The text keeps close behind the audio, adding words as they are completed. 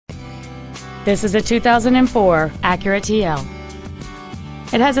This is a 2004 Acura TL.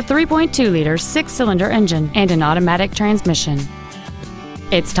 It has a 3.2-liter six-cylinder engine and an automatic transmission.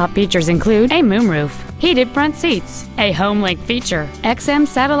 Its top features include a moonroof, heated front seats, a HomeLink feature, XM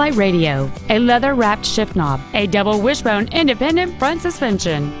satellite radio, a leather-wrapped shift knob, a double wishbone independent front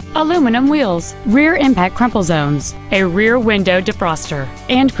suspension, aluminum wheels, rear impact crumple zones, a rear window defroster,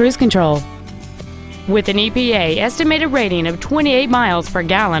 and cruise control. With an EPA estimated rating of 28 miles per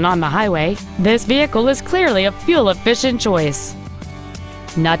gallon on the highway, this vehicle is clearly a fuel-efficient choice.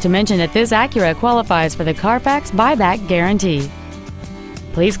 Not to mention that this Acura qualifies for the Carfax buyback guarantee.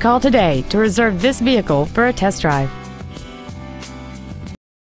 Please call today to reserve this vehicle for a test drive.